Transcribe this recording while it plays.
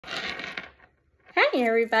Hi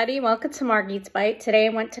everybody, welcome to Margie's Bite. Today I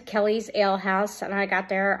went to Kelly's Ale House and I got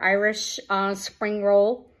their Irish spring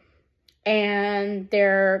roll and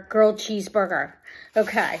their grilled cheeseburger.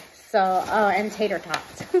 Okay, so, and tater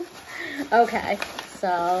tots. Okay,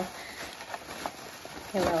 so,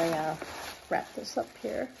 here we wrap this up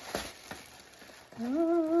here.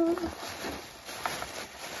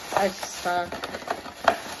 I saw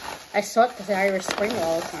it the Irish spring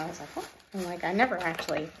rolls and I was like, oh, I'm like, I never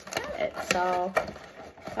actually had it, so,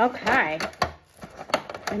 okay.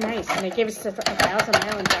 Nice, and they gave us a 1,000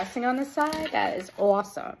 Island dressing on the side. That is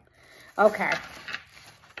awesome. Okay.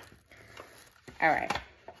 All right.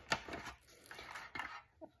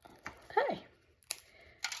 Okay.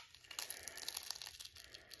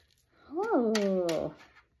 Oh.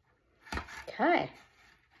 Okay.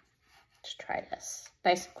 Let's try this.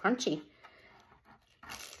 Nice and crunchy.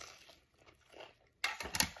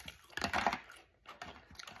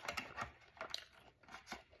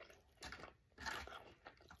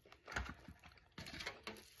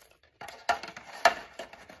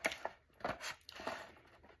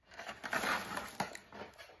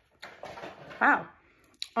 Wow.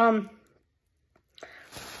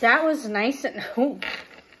 That was nice and,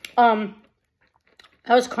 that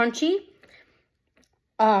was crunchy.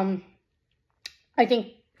 I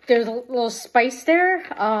think there's a little spice there.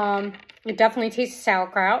 It definitely tastes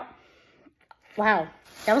sauerkraut. Wow,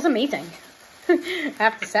 that was amazing. I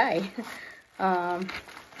have to say.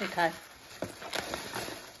 Okay.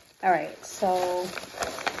 All right, so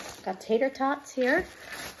got tater tots here.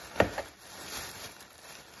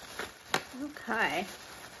 Okay.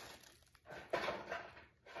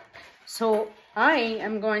 So I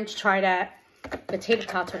am going to try the tater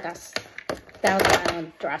tots with this 1,000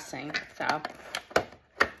 Island dressing. So,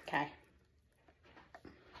 okay.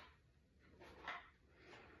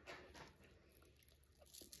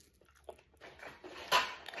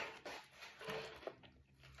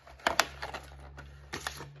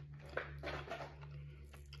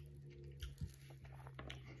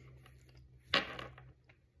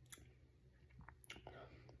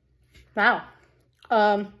 Wow.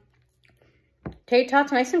 Tater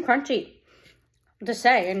tots nice and crunchy, to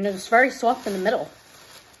say, and it's very soft in the middle.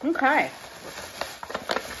 Okay.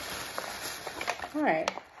 All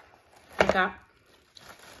right. I got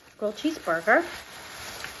grilled cheeseburger.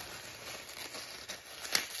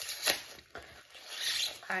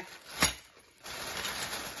 Okay.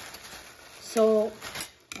 So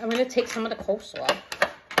I'm gonna take some of the coleslaw.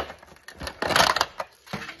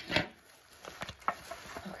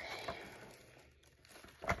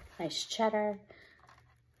 Nice cheddar.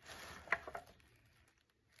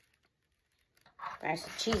 Nice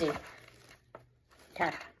and cheesy. Okay.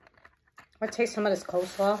 I'm gonna taste some of this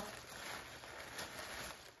coleslaw.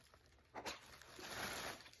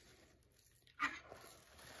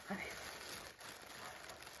 Okay.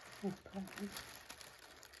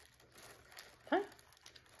 Okay.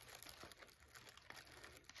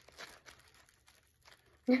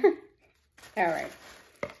 All right.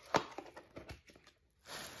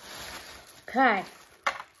 Okay,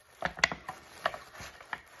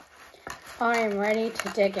 I am ready to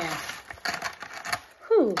dig in.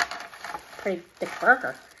 Whew, pretty thick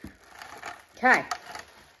burger. Okay.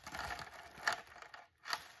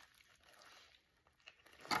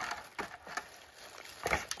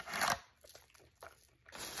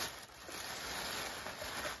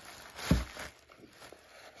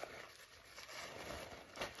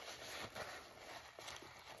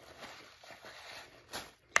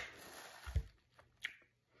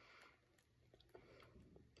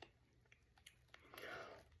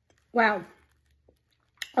 Wow.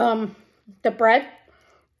 The bread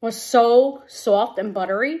was so soft and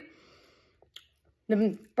buttery.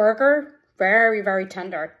 The burger, very, very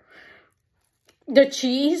tender. The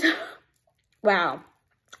cheese, wow.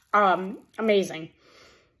 Amazing.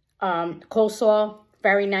 Coleslaw,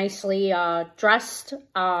 very nicely dressed.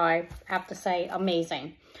 I have to say,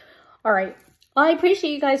 amazing. All right. I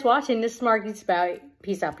appreciate you guys watching. This is Margie's Bite.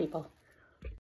 Peace out, people.